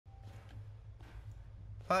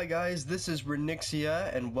Hi guys, this is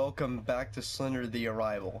Ronnoxia, and welcome back to Slender the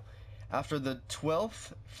Arrival. After the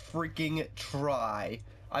 12th freaking try,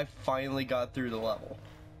 I finally got through the level.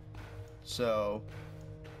 So,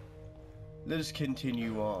 let us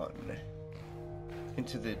continue on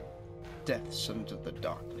into the depths into the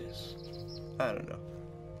darkness. I don't know.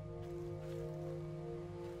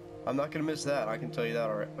 I'm not gonna miss that, I can tell you that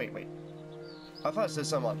already. Wait. I thought it said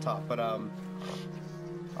something on top, but I'm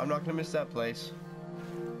not gonna miss that place.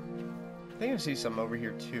 I think I see some over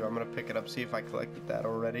here too. I'm gonna pick it up, see if I collected that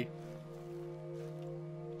already.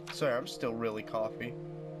 Sorry, I'm still really coffee.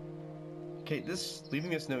 Okay, leaving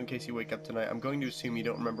this note in case you wake up tonight. I'm going to assume you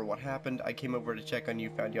don't remember what happened. I came over to check on you,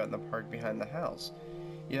 found you out in the park behind the house.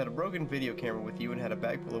 You had a broken video camera with you and had a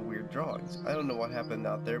bag full of weird drawings. I don't know what happened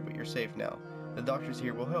out there, but you're safe now. The doctors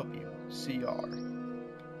here will help you. CR.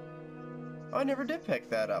 I never did pick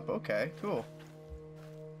that up. Okay, cool.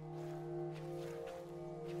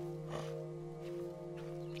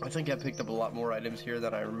 I think I picked up a lot more items here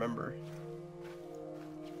than I remember.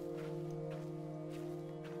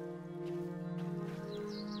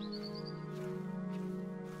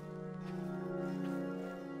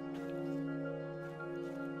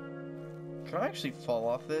 Can I actually fall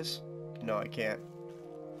off this? No, I can't.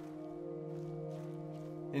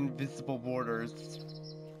 Invisible borders.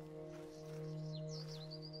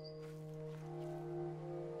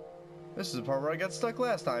 This is the part where I got stuck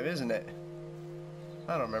last time, isn't it?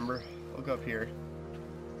 I don't remember. I'll go up here.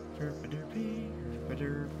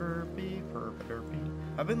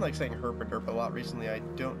 I've been like saying herpaderp a lot recently. I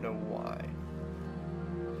don't know why.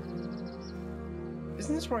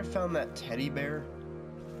 Isn't this where I found that teddy bear?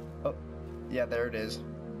 Oh, yeah, there it is.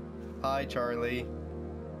 Hi, Charlie.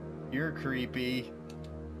 You're creepy.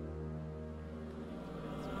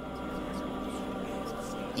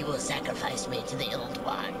 You will sacrifice me to the old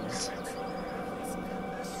ones.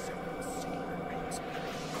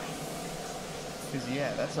 Cause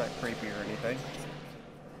yeah, that's not creepy or anything.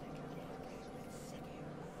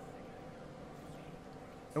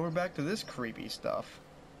 And we're back to this creepy stuff.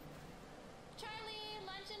 Charlie,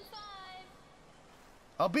 lunch in 5.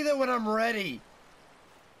 I'll be there when I'm ready.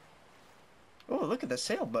 Oh, look at the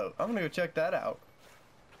sailboat. I'm gonna go check that out.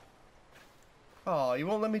 Oh, you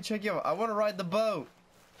won't let me check you out. I want to ride the boat.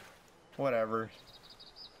 Whatever.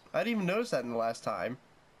 I didn't even notice that in the last time.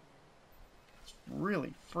 It's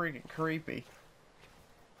really freaking creepy.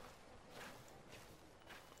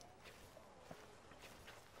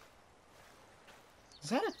 Is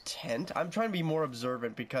that a tent? I'm trying to be more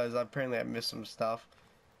observant because apparently I missed some stuff.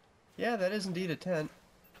 Yeah, that is indeed a tent.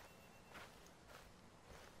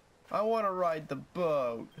 I want to ride the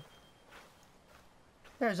boat.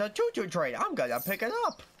 There's a choo-choo train. I'm gonna pick it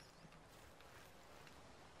up.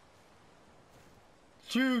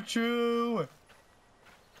 Choo-choo!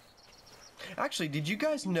 Actually, did you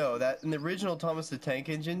guys know that in the original Thomas the Tank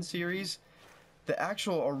Engine series, the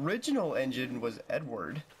actual original engine was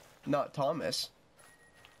Edward, not Thomas?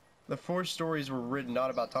 The 4 stories were written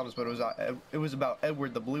not about Thomas, but it was about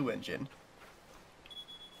Edward the Blue Engine.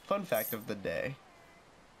 Fun fact of the day.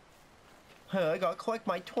 I gotta collect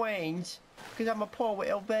my twains, because I'm a poor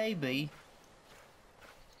little baby.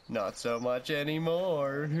 Not so much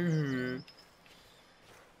anymore.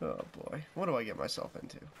 Oh boy, what do I get myself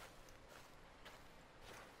into?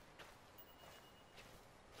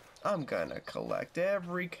 I'm gonna collect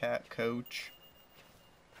every cat coach.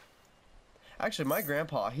 Actually, my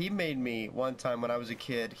grandpa, he made me one time when I was a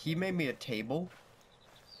kid, he made me a table.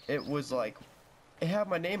 It was like, it had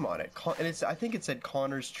my name on it, and I think it said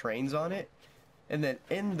Connor's Trains on it. And then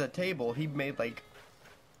in the table, he made like,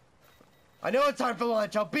 I know it's time for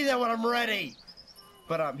lunch, I'll be there when I'm ready!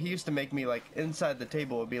 But he used to make me like, inside the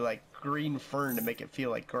table would be like green fern to make it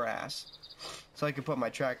feel like grass. So I could put my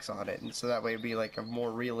tracks on it, and so that way it'd be like a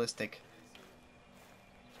more realistic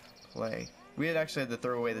play. We had actually had to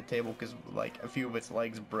throw away the table because like a few of its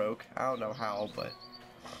legs broke. I don't know how, but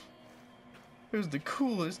it was the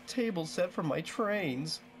coolest table set for my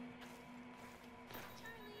trains.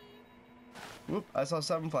 Whoop, I saw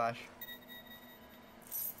something flash.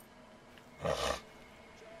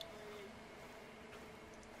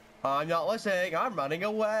 I'm not listening, I'm running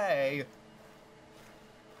away.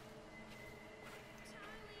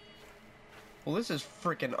 Well, this is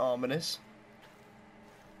freaking ominous.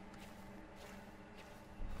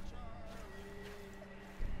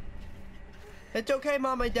 It's okay,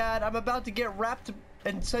 Mom and Dad. I'm about to get wrapped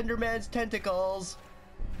in Slenderman's tentacles.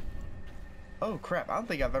 Oh, crap. I don't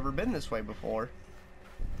think I've ever been this way before.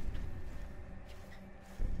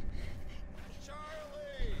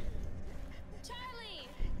 Charlie! Charlie!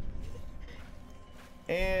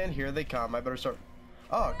 And here they come. I better start.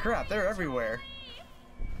 Oh crap, they're everywhere.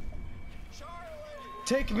 Charlie!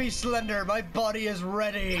 Take me, Slender, my body is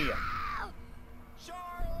ready!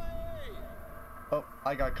 Charlie! Oh,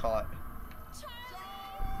 I got caught.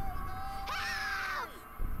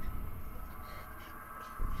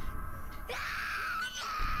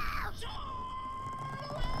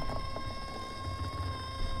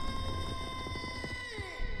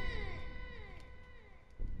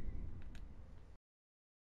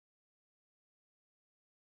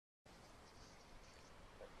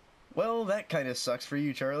 Well, that kind of sucks for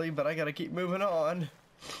you, Charlie, but I gotta keep moving on.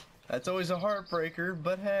 That's always a heartbreaker,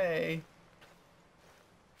 but hey.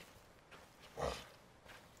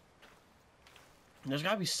 There's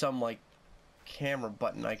gotta be some, like, camera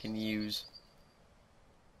button I can use.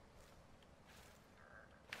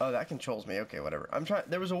 Oh, that controls me. Okay, whatever. I'm trying.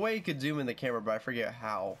 There was a way you could zoom in the camera, but I forget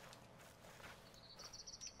how.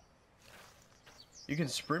 You can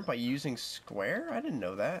sprint by using square? I didn't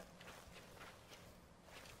know that.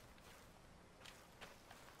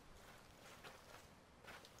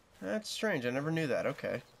 That's strange. I never knew that.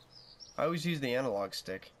 Okay. I always use the analog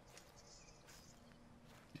stick.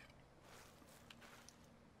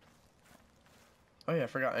 Oh yeah, I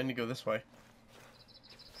forgot. I need to go this way.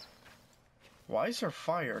 Why is there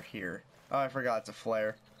fire here? Oh, I forgot. It's a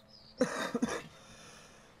flare.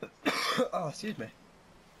 Oh, excuse me.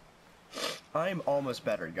 I'm almost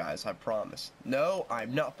better, guys. I promise. No,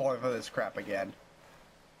 I'm not falling for this crap again.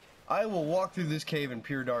 I will walk through this cave in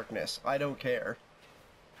pure darkness. I don't care.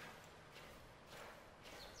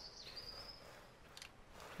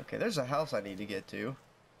 Okay, there's a house I need to get to.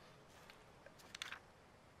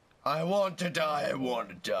 I want to die, I want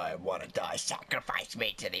to die, I want to die. Sacrifice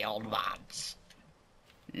me to the old ones.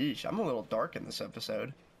 Yeesh, I'm a little dark in this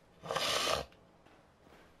episode.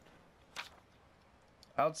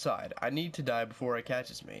 Outside, I need to die before it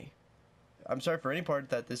catches me. I'm sorry for any part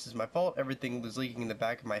that this is my fault. Everything is leaking in the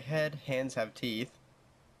back of my head. Hands have teeth.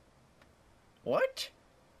 What?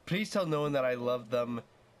 Please tell no one that I love them.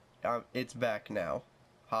 It's back now.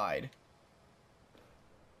 Hide.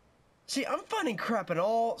 See, I'm finding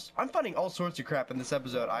all sorts of crap in this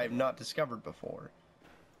episode I have not discovered before.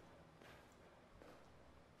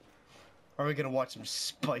 Are we gonna watch some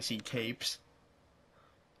spicy tapes?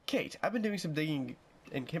 Kate, I've been doing some digging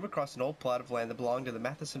and came across an old plot of land that belonged to the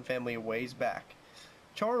Matheson family a ways back.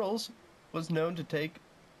 Charles was known to take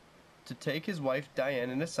his wife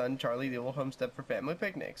Diane and his son Charlie to the old homestead for family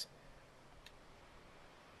picnics.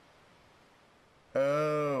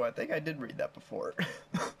 Oh, I think I did read that before.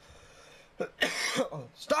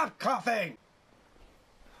 Stop coughing!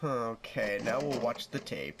 Okay, now we'll watch the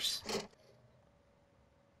tapes.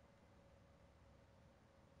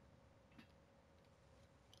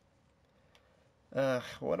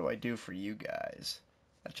 What do I do for you guys?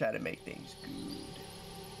 I try to make things good.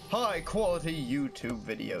 High quality YouTube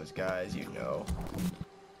videos, guys, you know.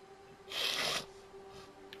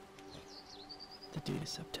 The date is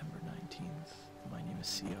September 19th. My name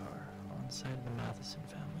is CR, on site of the Matheson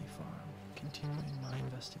family farm, continuing my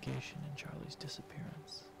investigation in Charlie's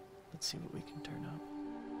disappearance. Let's see what we can turn up.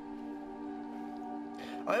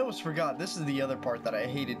 I almost forgot, this is the other part that I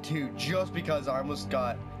hated too, just because I almost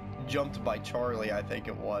got jumped by Charlie, I think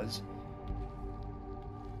it was.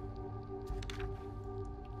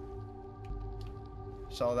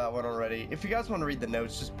 Saw that one already. If you guys want to read the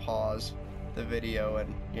notes, just pause the video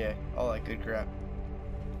and yeah, all that good crap.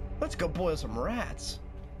 Let's go boil some rats.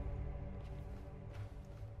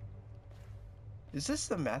 Is this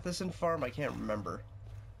the Matheson farm? I can't remember.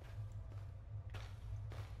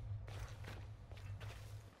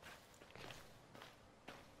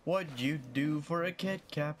 What'd you do for a Kit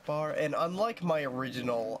Kat bar? And unlike my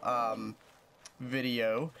original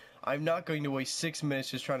video, I'm not going to waste 6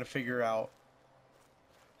 minutes just trying to figure out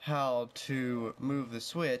how to move the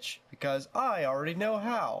switch, because I already know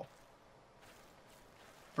how.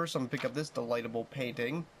 First, I'm gonna pick up this delightable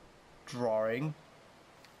painting, drawing.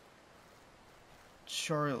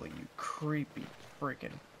 Charlie, you creepy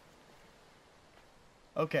freaking.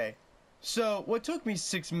 Okay, so what took me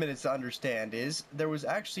 6 minutes to understand is there was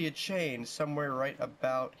actually a chain somewhere right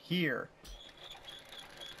about here.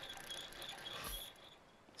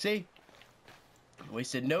 See?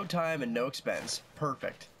 Wasted no time and no expense.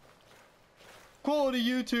 Perfect. Quality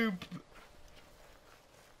YouTube.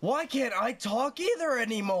 Why can't I talk either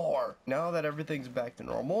anymore? Now that everything's back to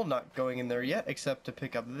normal, not going in there yet, except to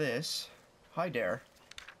pick up this. Hi there.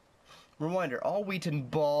 Reminder, all wheat and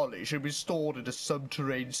barley should be stored in a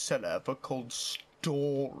subterranean cellar for cold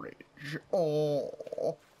storage.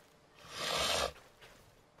 Oh.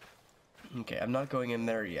 Okay, I'm not going in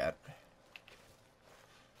there yet.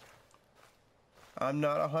 I'm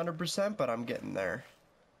not 100%, but I'm getting there.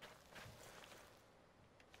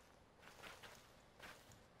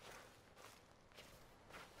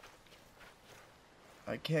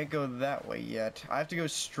 I can't go that way yet. I have to go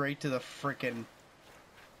straight to the frickin'...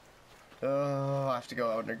 Oh, I have to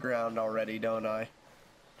go underground already, don't I?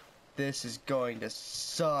 This is going to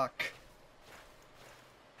suck.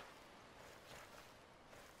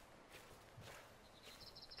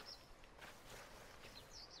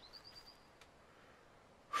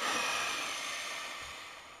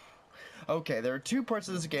 Okay, there are two parts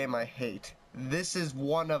of this game I hate. This is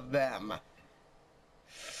one of them.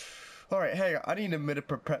 Alright, hang on. I need a minute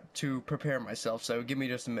to prepare myself, so give me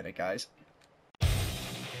just a minute, guys.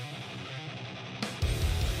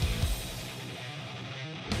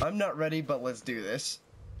 I'm not ready, but let's do this.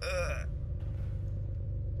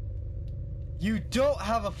 You don't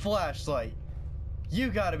have a flashlight. You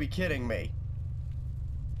gotta be kidding me.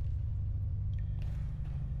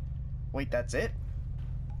 Wait, that's it?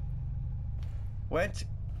 What?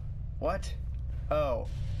 Oh.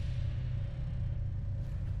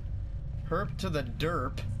 Herp to the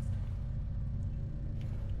derp.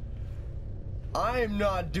 I'm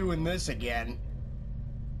not doing this again.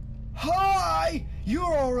 Hi! You're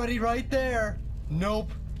already right there.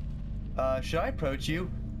 Nope. Should I approach you?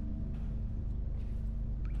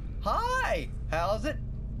 Hi! How's it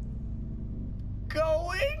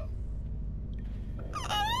going?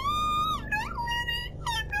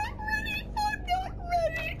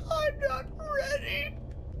 I'm not ready.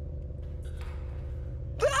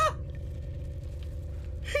 Ah!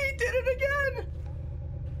 He did it again!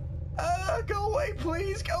 Go away,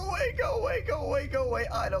 please. Go away, go away, go away, go away.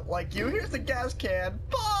 I don't like you. Here's the gas can.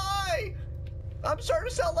 Bye! I'm starting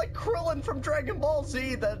to sound like Krillin from Dragon Ball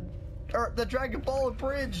Z, the Dragon Ball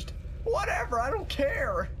Abridged. Whatever, I don't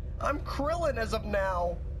care. I'm Krillin as of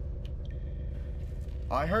now.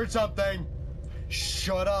 I heard something.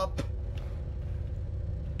 Shut up.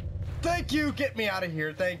 Thank you. Get me out of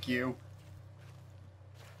here. Thank you.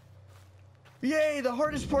 Yay, the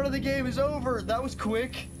hardest part of the game is over. That was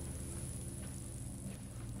quick.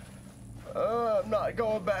 I'm not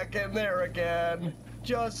going back in there again.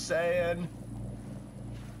 Just saying.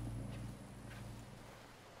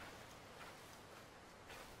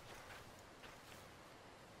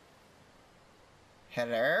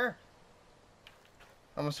 Hello?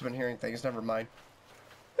 I must have been hearing things. Never mind.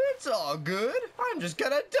 It's all good. I'm just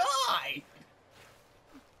gonna die.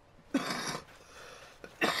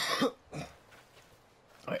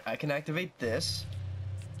 Alright, I can activate this.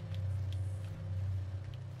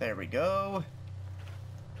 There we go.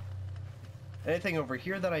 Anything over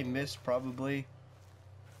here that I missed, probably?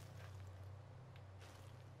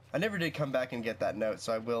 I never did come back and get that note,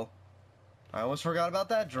 so I will. I almost forgot about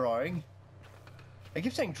that drawing. I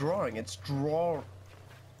keep saying drawing. It's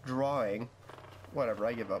drawing. Whatever,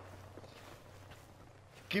 I give up.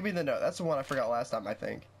 Give me the note. That's the one I forgot last time, I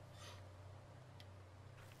think.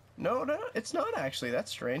 No, it's not actually. That's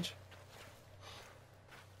strange.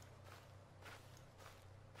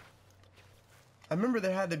 I remember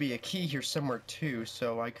there had to be a key here somewhere too,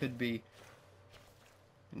 so I could be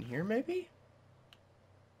in here maybe?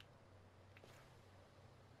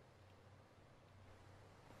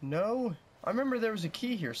 No? I remember there was a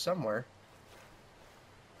key here somewhere.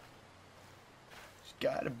 There's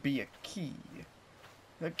gotta be a key.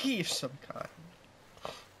 A key of some kind.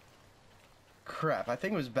 Crap, I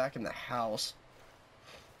think it was back in the house.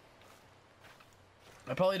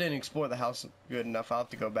 I probably didn't explore the house good enough. I'll have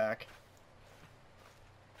to go back.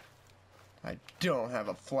 I don't have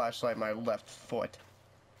a flashlight in my left foot.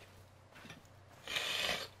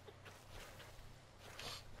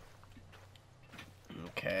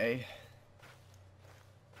 Okay.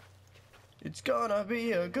 It's gonna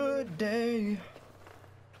be a good day.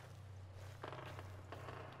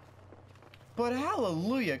 But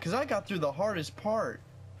hallelujah, because I got through the hardest part.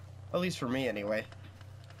 At least for me, anyway.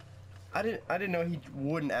 I didn't know he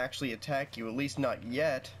wouldn't actually attack you, at least not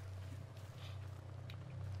yet.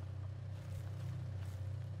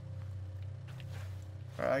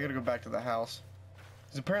 Alright, I gotta go back to the house.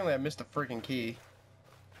 Because apparently I missed a freaking key.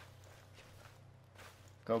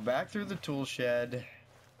 Go back through the tool shed.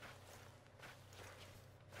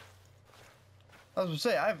 I was gonna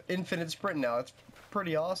say, I have infinite sprint now. It's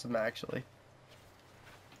pretty awesome, actually.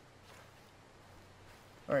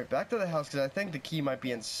 Alright, back to the house, because I think the key might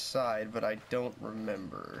be inside, but I don't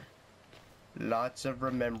remember. Lots of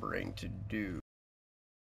remembering to do.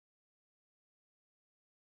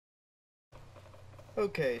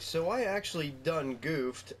 Okay, so I actually done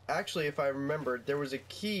goofed. Actually, if I remembered, there was a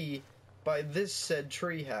key by this said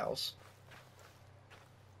treehouse.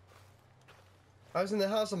 I was in the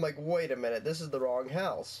house, I'm like, wait a minute, this is the wrong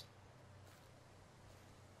house.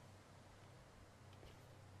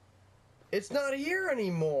 It's not here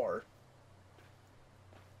anymore.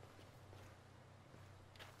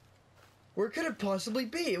 Where could it possibly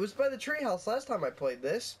be? It was by the treehouse last time I played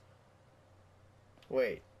this.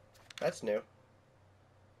 Wait, that's new.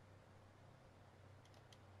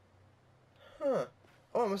 Huh.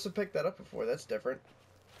 Oh, I must have picked that up before. That's different.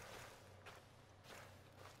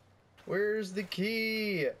 Where's the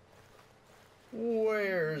key?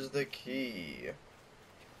 Where's the key?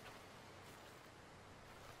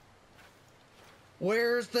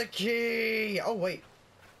 Where's the key? Oh, wait.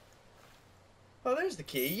 Oh, there's the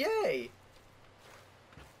key. Yay!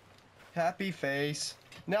 Happy face.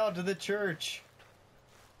 Now to the church.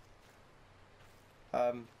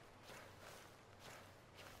 Did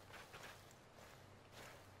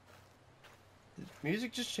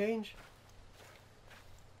music just change?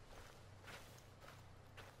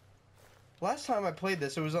 Last time I played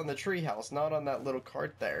this, it was on the treehouse, not on that little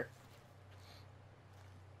cart there.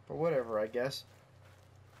 But whatever, I guess.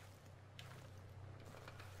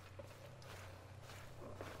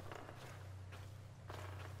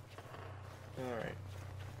 Alright.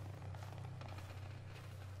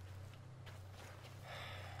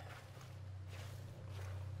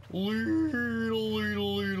 Lee.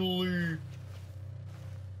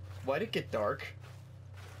 Why'd it get dark?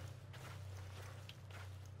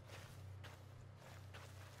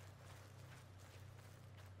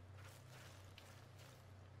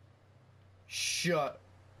 Shut.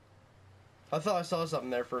 I thought I saw something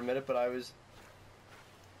there for a minute, but I was...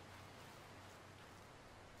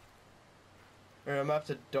 Alright, I'm gonna have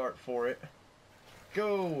to dart for it.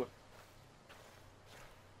 Go!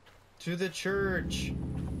 To the church!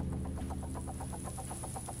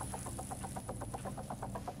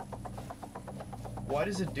 Why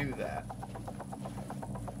does it do that?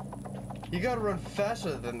 You gotta run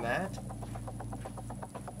faster than that.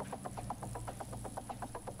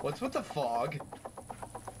 What's with the fog?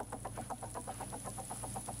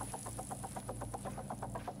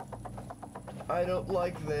 I don't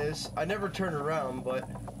like this. I never turn around, but...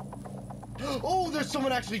 Oh, there's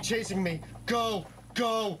someone actually chasing me! Go!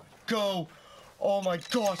 Go! Go! Oh my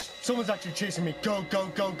gosh! Someone's actually chasing me! Go! Go!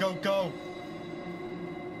 Go! Go! Go!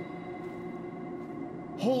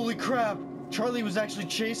 Holy crap! Charlie was actually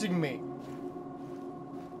chasing me!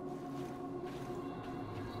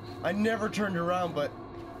 I never turned around, but...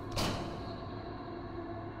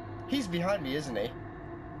 He's behind me, isn't he?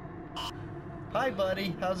 Hi,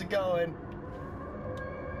 buddy. How's it going?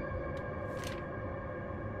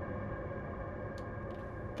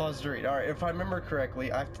 Pause to read. Alright, if I remember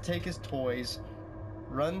correctly, I have to take his toys,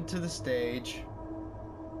 run to the stage,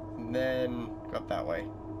 and then go up that way.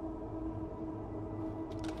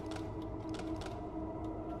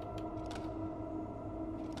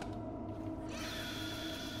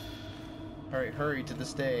 Alright, hurry to the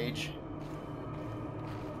stage.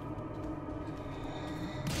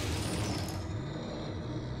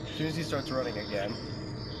 As soon as he starts running again.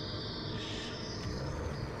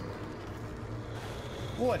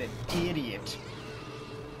 What an idiot.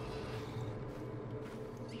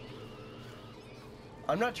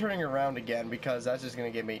 I'm not turning around again because that's just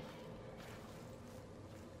gonna get me...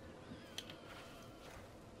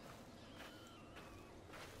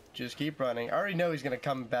 Just keep running. I already know he's gonna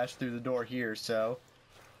come and bash through the door here, so...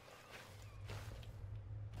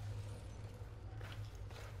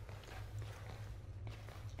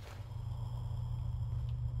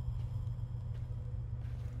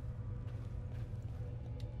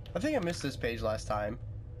 I think I missed this page last time,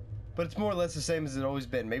 but it's more or less the same as it's always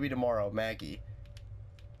been. Maybe tomorrow, Maggie.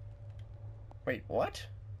 Wait, what?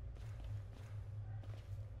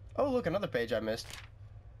 Oh, look, another page I missed.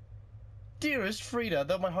 Dearest Frida,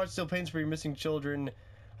 though my heart still pains for your missing children,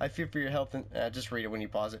 I fear for your health and... just read it when you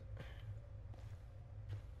pause it.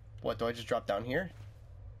 What, do I just drop down here?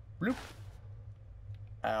 Bloop.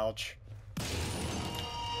 Ouch.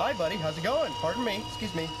 Hi, buddy, how's it going? Pardon me,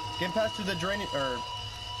 excuse me. Getting past through the drainage,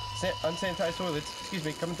 unsanitized toilets. Excuse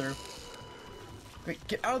me, coming through. Wait,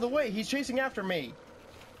 get out of the way! He's chasing after me!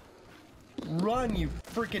 Run, you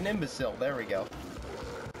freaking imbecile! There we go.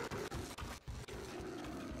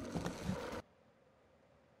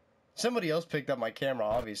 Somebody else picked up my camera,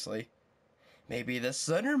 obviously. Maybe the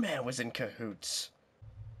Slender Man was in cahoots.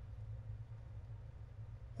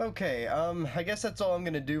 Okay, I guess that's all I'm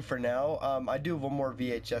gonna do for now. I do have one more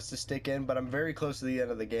VHS to stick in, but I'm very close to the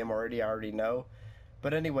end of the game already, I already know.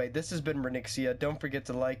 But anyway, this has been Ronnoxia. Don't forget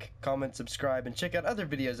to like, comment, subscribe, and check out other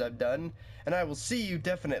videos I've done. And I will see you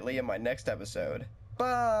definitely in my next episode.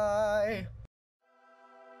 Bye!